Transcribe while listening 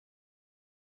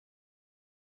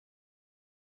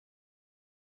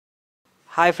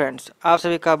Hi friends, आप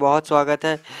सभी का बहुत स्वागत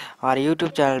है हमारे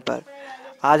यूट्यूब चैनल पर।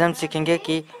 आज हम सीखेंगे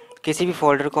कि किसी भी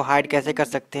फोल्डर को हाइड कैसे कर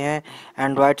सकते हैं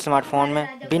एंड्रॉयड स्मार्टफोन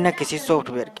में बिना किसी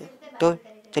सॉफ्टवेयर के। तो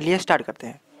चलिए स्टार्ट करते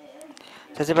हैं।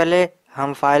 सबसे पहले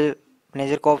हम फाइल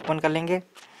मैनेजर को ओपन कर लेंगे।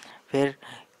 फिर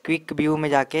क्विक व्यू में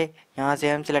जाके यहाँ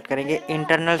से हम सिलेक्ट करेंगे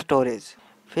इंटरनल स्टोरेज।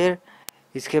 फिर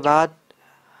इसके बाद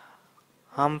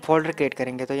हम फोल्डर क्रिएट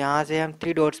करेंगे। तो यहाँ से हम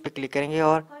 3 डॉट्स पे क्लिक करेंगे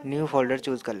और न्यू फोल्डर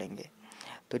चूज़ कर लेंगे।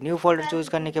 तो न्यू फोल्डर चूज़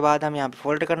करने के बाद हम यहाँ पे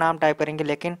फोल्डर का नाम टाइप करेंगे,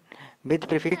 लेकिन विद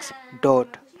प्रीफिक्स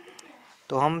डॉट।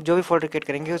 तो हम जो भी फोल्डर क्रिएट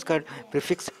करेंगे उसका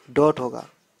प्रीफिक्स डॉट होगा।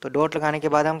 तो डॉट लगाने के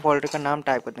बाद हम फोल्डर का नाम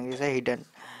टाइप कर देंगे, जैसे हिडन,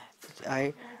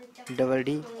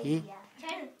 IDDEN,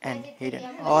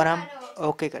 हिडन, और हम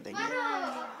ओके कर देंगे।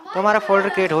 तो हमारा फोल्डर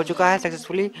क्रिएट हो चुका है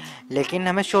सक्सेसफुली, लेकिन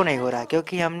हमें शो नहीं हो रहा है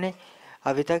क्योंकि हमने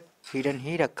अभी तक हिडन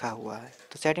ही रखा हुआ है।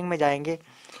 तो सेटिंग में जाएंगे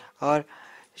और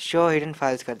शो हिडन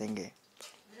फाइल्स कर देंगे।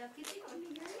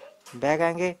 बैक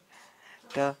आएंगे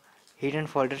तो हिडन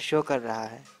फोल्डर शो कर रहा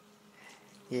है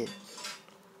ये।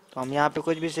 तो हम यहाँ पे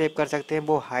कुछ भी सेव कर सकते हैं,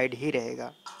 वो हाइड ही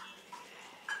रहेगा।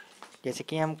 जैसे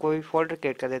कि हम कोई फोल्डर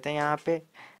क्रिएट कर देते हैं यहाँ पे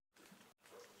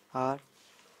और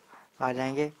आ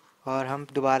जाएंगे और हम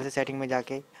दोबारा से सेटिंग में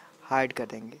जाके हाइड कर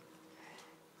देंगे,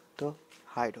 तो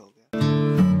हाइड हो गया।